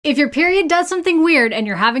If your period does something weird and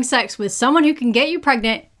you're having sex with someone who can get you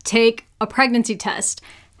pregnant, take a pregnancy test.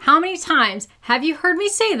 How many times have you heard me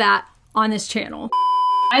say that on this channel?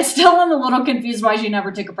 I still am a little confused why she never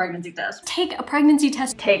took a pregnancy test. Take a pregnancy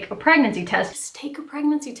test. Take a pregnancy test. Just take a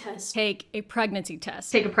pregnancy test. Take a pregnancy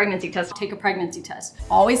test. Take a pregnancy test. Take a pregnancy test.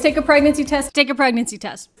 Always take a pregnancy test. Take a pregnancy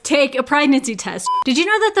test. Take a pregnancy test. Did you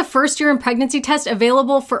know that the first urine pregnancy test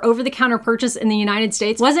available for over-the-counter purchase in the United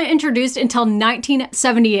States wasn't introduced until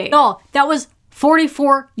 1978? Oh, that was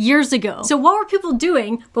 44 years ago. So what were people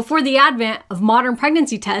doing before the advent of modern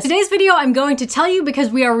pregnancy tests? Today's video I'm going to tell you because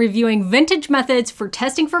we are reviewing vintage methods for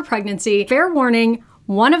testing for pregnancy. Fair warning,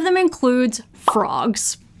 one of them includes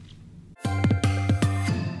frogs.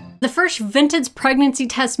 The first vintage pregnancy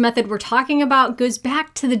test method we're talking about goes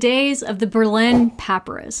back to the days of the Berlin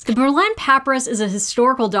Papyrus. The Berlin Papyrus is a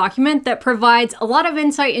historical document that provides a lot of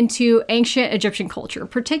insight into ancient Egyptian culture,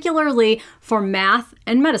 particularly for math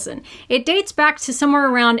and medicine. It dates back to somewhere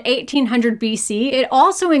around 1800 BC. It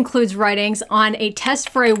also includes writings on a test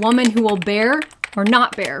for a woman who will bear or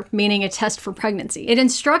not bear, meaning a test for pregnancy. It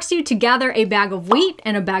instructs you to gather a bag of wheat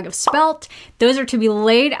and a bag of spelt. Those are to be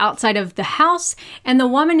laid outside of the house, and the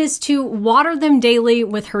woman is to water them daily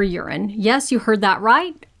with her urine. Yes, you heard that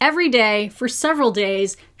right. Every day, for several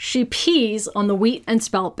days, she pees on the wheat and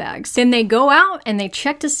spelt bags. Then they go out and they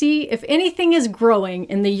check to see if anything is growing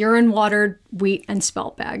in the urine-watered wheat and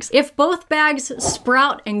spelt bags. If both bags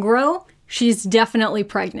sprout and grow, she's definitely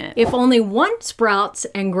pregnant. If only one sprouts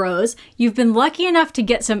and grows, you've been lucky enough to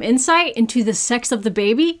get some insight into the sex of the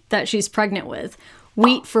baby that she's pregnant with.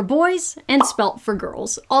 Wheat for boys and spelt for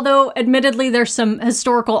girls. Although, admittedly, there's some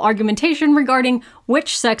historical argumentation regarding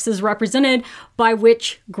which sex is represented by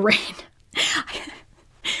which grain.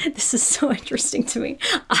 This is so interesting to me.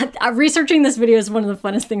 Researching this video is one of the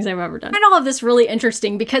funnest things I've ever done. I find all of this really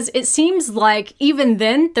interesting because it seems like even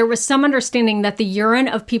then there was some understanding that the urine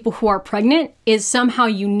of people who are pregnant is somehow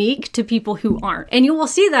unique to people who aren't. And you will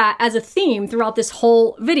see that as a theme throughout this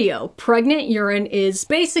whole video. Pregnant urine is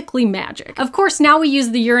basically magic. Of course, now we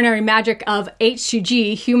use the urinary magic of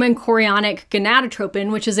HCG, human chorionic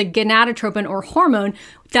gonadotropin, which is a gonadotropin or hormone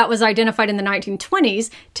that was identified in the 1920s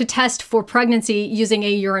to test for pregnancy using a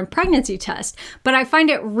urine pregnancy test. But I find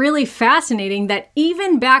it really fascinating that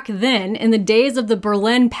even back then, in the days of the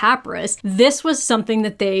Berlin Papyrus, this was something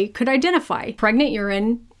that they could identify. Pregnant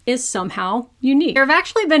urine is somehow unique. There have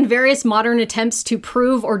actually been various modern attempts to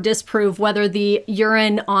prove or disprove whether the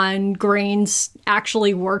urine on grains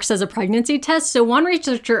actually works as a pregnancy test. So one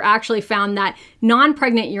researcher actually found that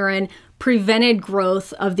non-pregnant urine prevented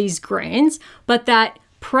growth of these grains, but that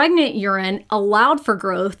pregnant urine allowed for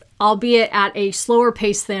growth, albeit at a slower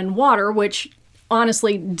pace than water, which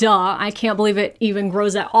honestly, duh, I can't believe it even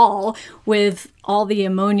grows at all with all the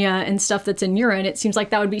ammonia and stuff that's in urine. It seems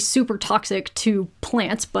like that would be super toxic to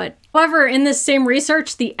plants, but however, in this same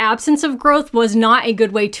research, the absence of growth was not a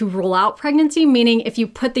good way to rule out pregnancy, meaning if you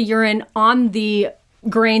put the urine on the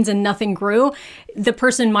grains and nothing grew, the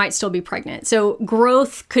person might still be pregnant. So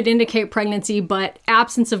growth could indicate pregnancy, but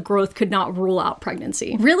absence of growth could not rule out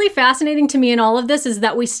pregnancy. Really fascinating to me in all of this is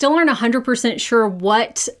that we still aren't 100% sure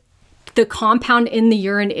what the compound in the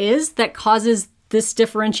urine is that causes this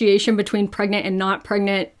differentiation between pregnant and not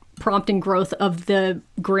pregnant, prompting growth of the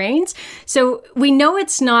grains. So we know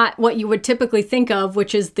it's not what you would typically think of,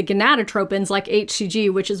 which is the gonadotropins like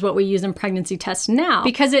HCG, which is what we use in pregnancy tests now,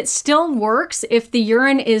 because it still works if the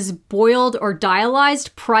urine is boiled or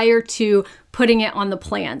dialyzed prior to putting it on the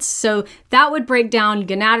plants. So that would break down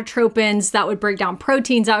gonadotropins, that would break down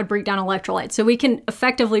proteins, that would break down electrolytes. So we can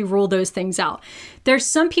effectively rule those things out. There's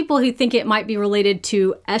some people who think it might be related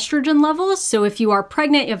to estrogen levels. So if you are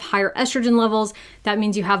pregnant, you have higher estrogen levels. That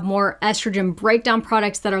means you have more estrogen breakdown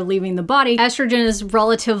products that are leaving the body. Estrogen is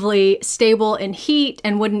relatively stable in heat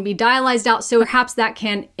and wouldn't be dialyzed out, so perhaps that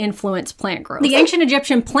can influence plant growth. The ancient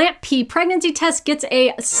Egyptian plant pea pregnancy test gets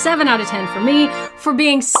a 7 out of 10 for me for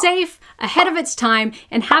being safe, ahead of its time,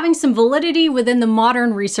 and having some validity within the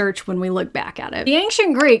modern research when we look back at it. The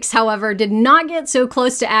ancient Greeks, however, did not get so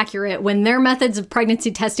close to accurate when their methods of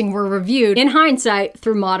pregnancy testing were reviewed, in hindsight,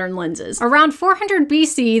 through modern lenses. Around 400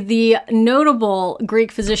 BC, the notable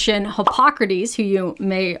Greek physician Hippocrates, who you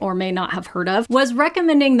may or may not have heard of, was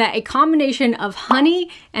recommending that a combination of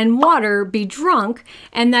honey and water be drunk,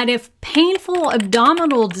 and that if painful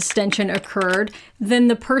abdominal distension occurred, then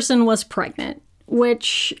the person was pregnant,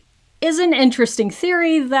 which is an interesting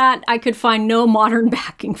theory that I could find no modern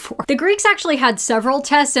backing for. The Greeks actually had several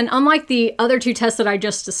tests, and unlike the other two tests that I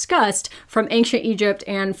just discussed from ancient Egypt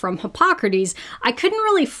and from Hippocrates, I couldn't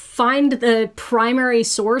really find the primary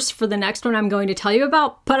source for the next one I'm going to tell you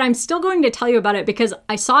about, but I'm still going to tell you about it because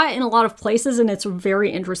I saw it in a lot of places and it's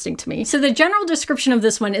very interesting to me. So the general description of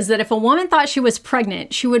this one is that if a woman thought she was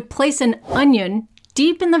pregnant, she would place an onion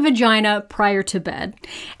deep in the vagina prior to bed.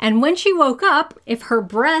 And when she woke up, if her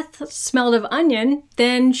breath smelled of onion,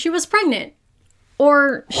 then she was pregnant.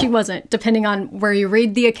 Or she wasn't, depending on where you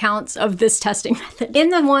read the accounts of this testing method. In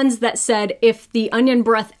the ones that said if the onion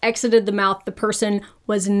breath exited the mouth, the person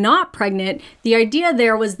was not pregnant, the idea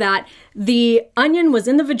there was that the onion was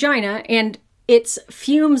in the vagina and its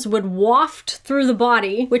fumes would waft through the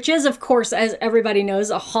body, which is, of course, as everybody knows,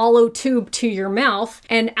 a hollow tube to your mouth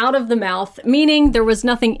and out of the mouth, meaning there was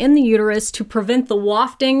nothing in the uterus to prevent the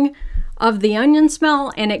wafting of the onion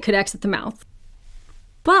smell and it could exit the mouth.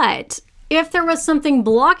 But if there was something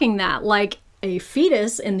blocking that, like a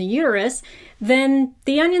fetus in the uterus, then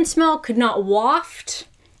the onion smell could not waft,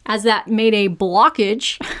 as that made a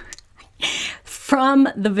blockage from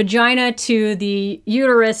the vagina to the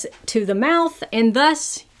uterus to the mouth, and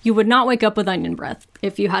thus you would not wake up with onion breath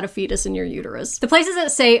if you had a fetus in your uterus. The places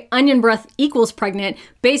that say onion breath equals pregnant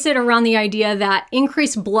base it around the idea that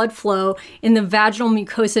increased blood flow in the vaginal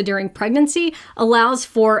mucosa during pregnancy allows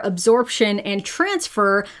for absorption and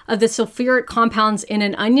transfer of the sulfuric compounds in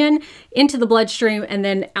an onion into the bloodstream and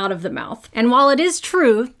then out of the mouth. And while it is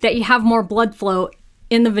true that you have more blood flow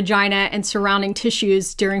in the vagina and surrounding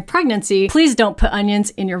tissues during pregnancy, please don't put onions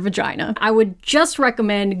in your vagina. I would just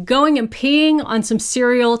recommend going and peeing on some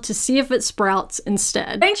cereal to see if it sprouts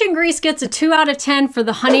instead. Ancient Greece gets a 2 out of 10 for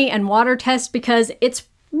the honey and water test because it's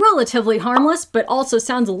relatively harmless, but also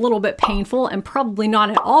sounds a little bit painful and probably not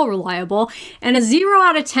at all reliable, and a 0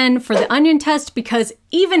 out of 10 for the onion test because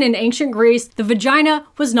even in ancient Greece, the vagina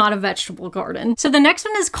was not a vegetable garden. So the next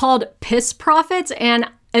one is called piss prophets, and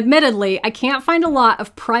admittedly, I can't find a lot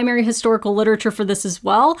of primary historical literature for this as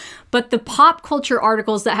well, but the pop culture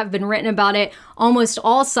articles that have been written about it almost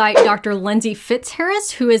all cite Dr. Lindsay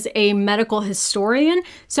Fitzharris, who is a medical historian.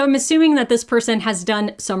 So I'm assuming that this person has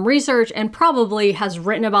done some research and probably has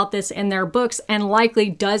written about this in their books and likely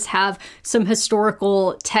does have some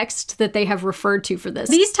historical text that they have referred to for this.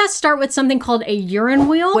 These tests start with something called a urine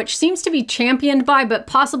wheel, which seems to be championed by, but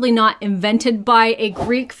possibly not invented by, a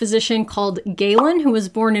Greek physician called Galen, who was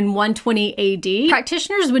born in 120 AD.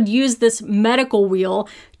 Practitioners would use this medical wheel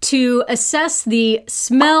to assess the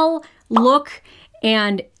smell, look,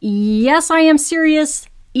 and yes, I am serious,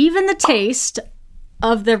 even the taste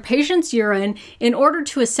of their patient's urine in order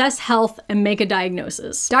to assess health and make a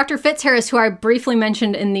diagnosis. Dr. Fitzharris, who I briefly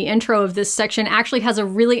mentioned in the intro of this section, actually has a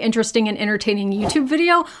really interesting and entertaining YouTube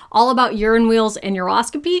video all about urine wheels and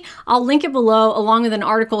uroscopy. I'll link it below along with an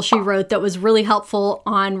article she wrote that was really helpful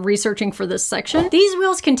on researching for this section. These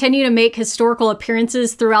wheels continue to make historical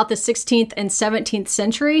appearances throughout the 16th and 17th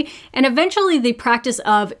century, and eventually the practice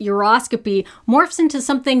of uroscopy morphs into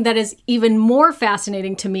something that is even more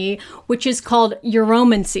fascinating to me, which is called uromancy,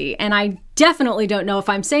 and I definitely don't know if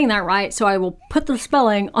I'm saying that right, so I will put the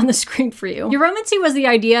spelling on the screen for you. Uromancy was the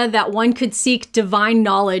idea that one could seek divine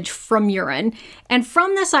knowledge from urine, and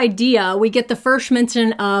from this idea we get the first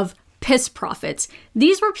mention of piss prophets.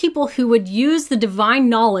 These were people who would use the divine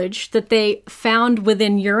knowledge that they found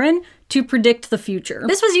within urine to predict the future.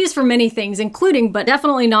 This was used for many things, including, but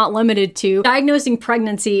definitely not limited to, diagnosing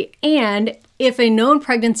pregnancy and, if a known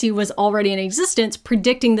pregnancy was already in existence,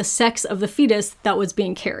 predicting the sex of the fetus that was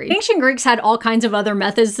being carried. Ancient Greeks had all kinds of other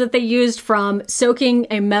methods that they used, from soaking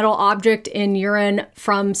a metal object in urine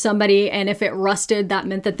from somebody, and if it rusted, that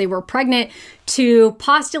meant that they were pregnant, to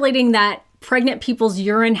postulating that pregnant people's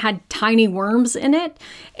urine had tiny worms in it,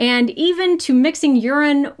 and even to mixing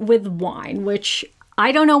urine with wine, which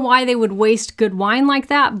I don't know why they would waste good wine like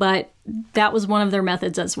that, but that was one of their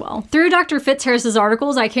methods as well. Through Dr. Fitzharris's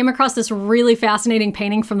articles, I came across this really fascinating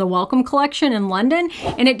painting from the Wellcome Collection in London,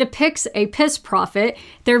 and it depicts a piss prophet.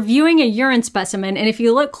 They're viewing a urine specimen, and if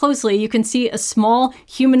you look closely, you can see a small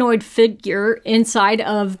humanoid figure inside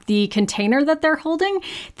of the container that they're holding.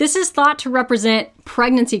 This is thought to represent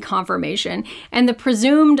pregnancy confirmation, and the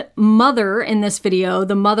presumed mother in this video,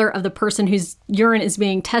 the mother of the person whose urine is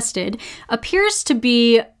being tested, appears to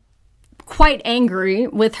be quite angry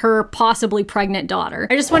with her possibly pregnant daughter.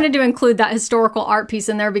 I just wanted to include that historical art piece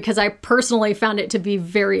in there because I personally found it to be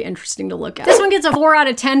very interesting to look at. This one gets a 4 out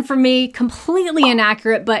of 10 from me. Completely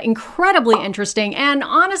inaccurate, but incredibly interesting. And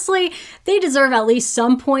honestly, they deserve at least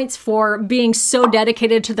some points for being so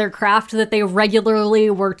dedicated to their craft that they regularly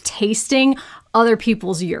were tasting other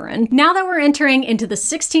people's urine. Now that we're entering into the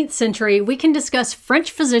 16th century, we can discuss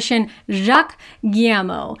French physician Jacques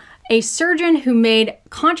Giamo, a surgeon who made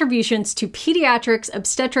contributions to pediatrics,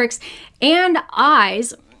 obstetrics, and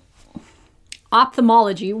eyes,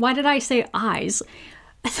 ophthalmology. Why did I say eyes?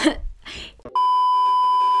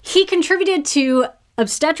 He contributed to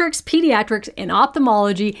obstetrics, pediatrics, and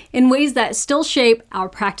ophthalmology in ways that still shape our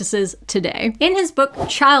practices today. In his book,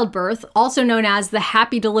 Childbirth, also known as The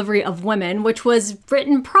Happy Delivery of Women, which was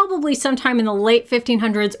written probably sometime in the late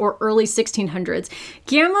 1500s or early 1600s,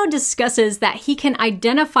 Giamo discusses that he can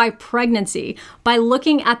identify pregnancy by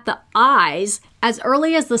looking at the eyes as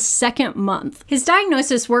early as the 2nd month. His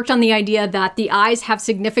diagnosis worked on the idea that the eyes have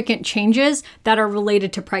significant changes that are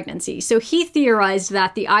related to pregnancy. So he theorized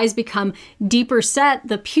that the eyes become deeper set,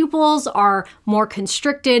 the pupils are more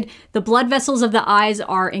constricted, the blood vessels of the eyes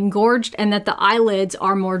are engorged, and that the eyelids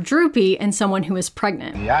are more droopy in someone who is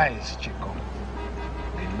pregnant. The eyes, Chico,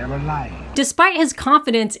 they never lie. Despite his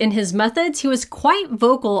confidence in his methods, he was quite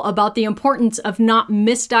vocal about the importance of not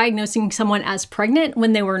misdiagnosing someone as pregnant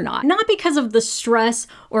when they were not. Not because of the stress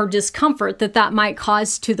or discomfort that that might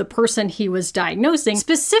cause to the person he was diagnosing,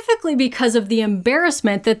 specifically because of the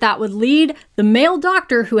embarrassment that that would lead the male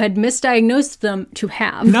doctor who had misdiagnosed them to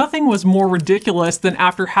have. Nothing was more ridiculous than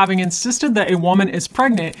after having insisted that a woman is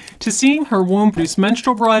pregnant to seeing her womb produce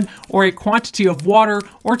menstrual blood or a quantity of water,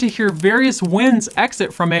 or to hear various winds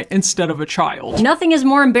exit from it instead of a child. Nothing is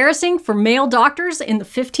more embarrassing for male doctors in the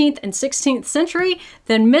 15th and 16th century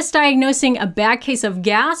than misdiagnosing a bad case of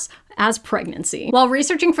gas as pregnancy. While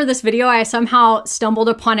researching for this video, I somehow stumbled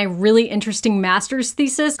upon a really interesting master's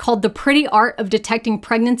thesis called The Pretty Art of Detecting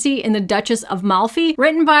Pregnancy in the Duchess of Malfi,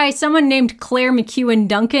 written by someone named Claire McEwen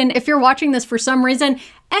Duncan. If you're watching this for some reason,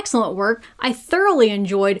 excellent work. I thoroughly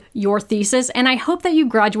enjoyed your thesis, and I hope that you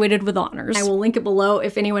graduated with honors. I will link it below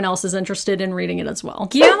if anyone else is interested in reading it as well.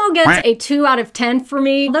 Giamo gets a 2 out of 10 for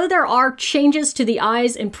me. Although there are changes to the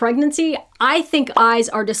eyes in pregnancy, I think eyes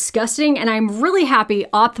are disgusting, and I'm really happy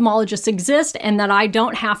ophthalmologists exist and that I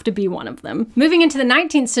don't have to be one of them. Moving into the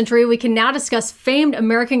 19th century, we can now discuss famed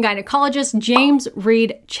American gynecologist James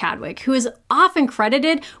Reed Chadwick, who is often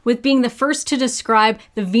credited with being the first to describe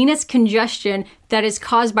the venous congestion that is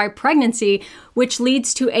caused by pregnancy, which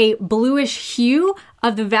leads to a bluish hue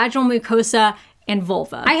of the vaginal mucosa and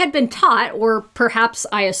vulva. I had been taught, or perhaps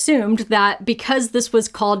I assumed, that because this was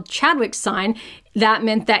called Chadwick's sign, that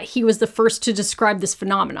meant that he was the first to describe this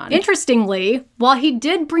phenomenon. Interestingly, while he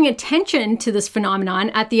did bring attention to this phenomenon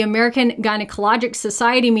at the American Gynecologic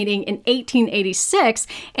Society meeting in 1886,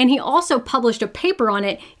 and he also published a paper on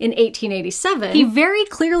it in 1887, he very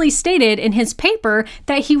clearly stated in his paper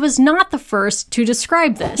that he was not the first to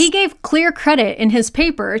describe this. He gave clear credit in his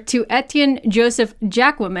paper to Etienne Joseph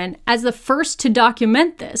Jacquemin as the first to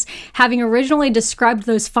document this, having originally described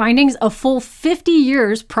those findings a full 50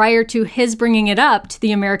 years prior to his bringing it up to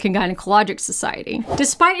the American Gynecologic Society.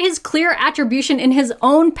 Despite his clear attribution in his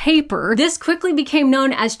own paper, this quickly became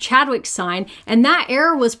known as Chadwick's sign, and that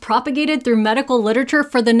error was propagated through medical literature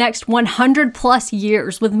for the next 100+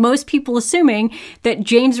 years, with most people assuming that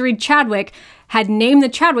James Reed Chadwick had named the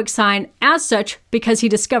Chadwick sign as such because he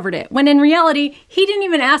discovered it, when in reality, he didn't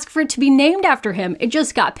even ask for it to be named after him. It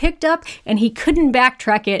just got picked up and he couldn't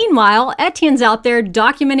backtrack it. Meanwhile, Etienne's out there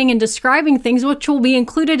documenting and describing things which will be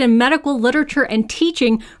included in medical literature and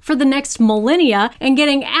teaching for the next millennia and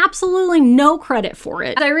getting absolutely no credit for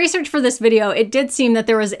it. As I researched for this video, it did seem that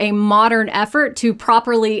there was a modern effort to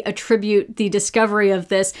properly attribute the discovery of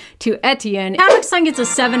this to Etienne. Chadwick's sign gets a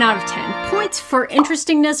 7 out of 10. Points for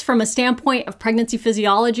interestingness from a standpoint of pregnancy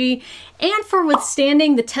physiology, and for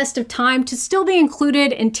withstanding the test of time to still be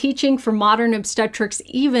included in teaching for modern obstetrics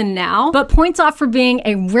even now, but points off for being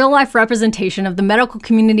a real-life representation of the medical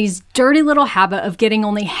community's dirty little habit of getting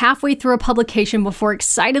only halfway through a publication before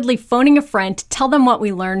excitedly phoning a friend to tell them what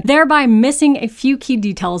we learned, thereby missing a few key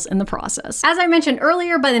details in the process. As I mentioned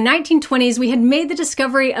earlier, by the 1920s, we had made the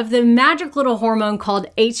discovery of the magic little hormone called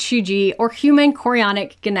HCG, or human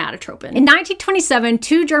chorionic gonadotropin. In 1927,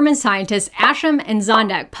 2 German scientists, Ascham and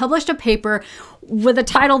Zondak, published a paper with a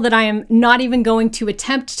title that I am not even going to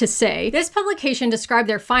attempt to say. This publication described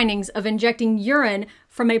their findings of injecting urine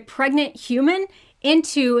from a pregnant human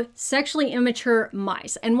into sexually immature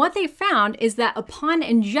mice. And what they found is that upon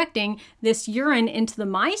injecting this urine into the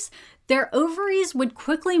mice, their ovaries would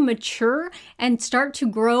quickly mature and start to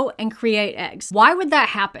grow and create eggs. Why would that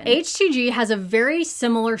happen? HCG has a very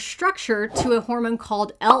similar structure to a hormone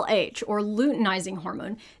called LH, or luteinizing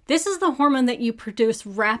hormone. This is the hormone that you produce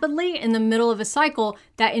rapidly in the middle of a cycle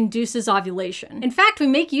that induces ovulation. In fact, we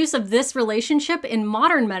make use of this relationship in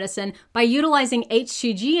modern medicine by utilizing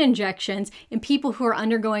HCG injections in people who are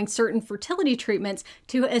undergoing certain fertility treatments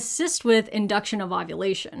to assist with induction of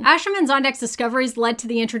ovulation. Ashram and Zondek's discoveries led to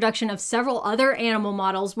the introduction of several other animal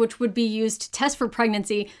models which would be used to test for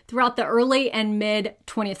pregnancy throughout the early and mid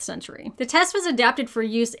 20th century. The test was adapted for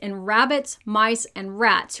use in rabbits, mice, and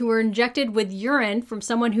rats who were injected with urine from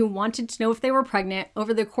someone who wanted to know if they were pregnant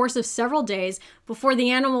over the course of several days before the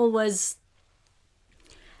animal was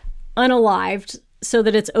unalived so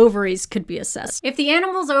that its ovaries could be assessed. If the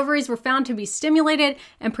animal's ovaries were found to be stimulated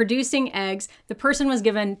and producing eggs, the person was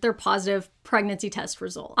given their positive pregnancy test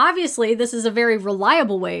result. Obviously, this is a very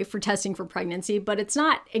reliable way for testing for pregnancy, but it's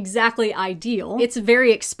not exactly ideal. It's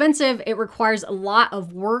very expensive, it requires a lot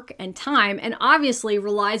of work and time, and obviously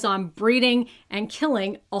relies on breeding and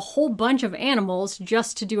killing a whole bunch of animals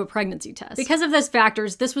just to do a pregnancy test. Because of those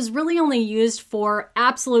factors, this was really only used for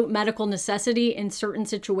absolute medical necessity in certain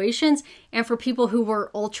situations and for people who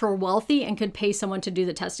were ultra wealthy and could pay someone to do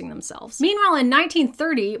the testing themselves. Meanwhile, in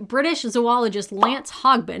 1930, British zoologist Lance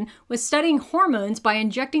Hogben was studying hormones by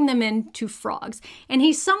injecting them into frogs, and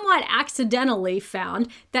he somewhat accidentally found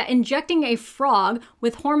that injecting a frog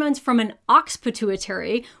with hormones from an ox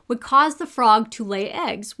pituitary would cause the frog to lay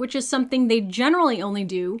eggs, which is something they generally only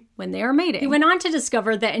do when they are mating. He went on to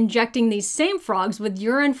discover that injecting these same frogs with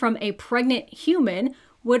urine from a pregnant human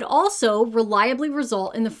would also reliably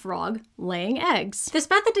result in the frog laying eggs. This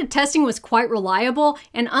method of testing was quite reliable,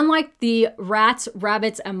 and unlike the rats,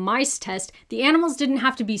 rabbits, and mice test, the animals didn't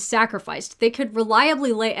have to be sacrificed. They could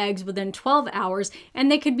reliably lay eggs within 12 hours,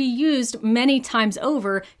 and they could be used many times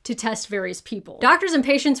over to test various people. Doctors and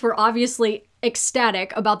patients were obviously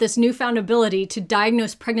ecstatic about this newfound ability to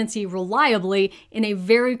diagnose pregnancy reliably in a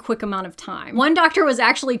very quick amount of time. One doctor was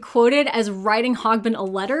actually quoted as writing Hogben a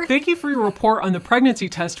letter. Thank you for your report on the pregnancy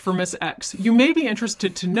test for Miss X. You may be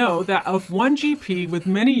interested to know that of one GP with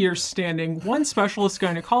many years standing, one specialist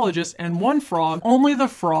gynecologist, and one frog, only the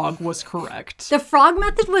frog was correct. The frog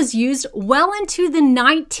method was used well into the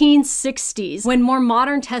 1960s when more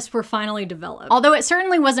modern tests were finally developed. Although it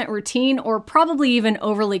certainly wasn't routine or probably even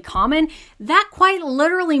overly common, that quite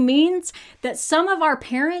literally means that some of our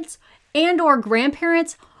parents and or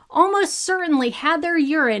grandparents almost certainly had their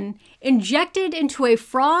urine injected into a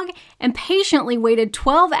frog and patiently waited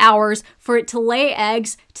 12 hours for it to lay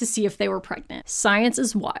eggs to see if they were pregnant. Science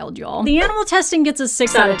is wild, y'all. The animal testing gets a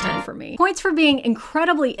 6 out of 10 for me. Points for being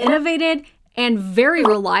incredibly innovative and very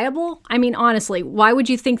reliable. I mean, honestly, why would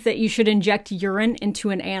you think that you should inject urine into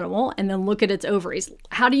an animal and then look at its ovaries?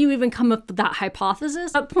 How do you even come up with that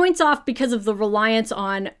hypothesis? But points off because of the reliance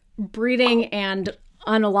on breeding and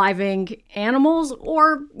unaliving animals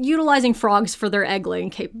or utilizing frogs for their egg laying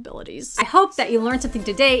capabilities. I hope that you learned something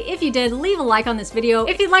today. If you did, leave a like on this video.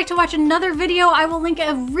 If you'd like to watch another video, I will link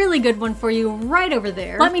a really good one for you right over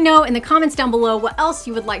there. Let me know in the comments down below what else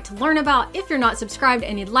you would like to learn about. If you're not subscribed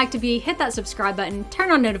and you'd like to be, hit that subscribe button,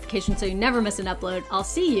 turn on notifications so you never miss an upload. I'll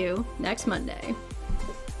see you next Monday.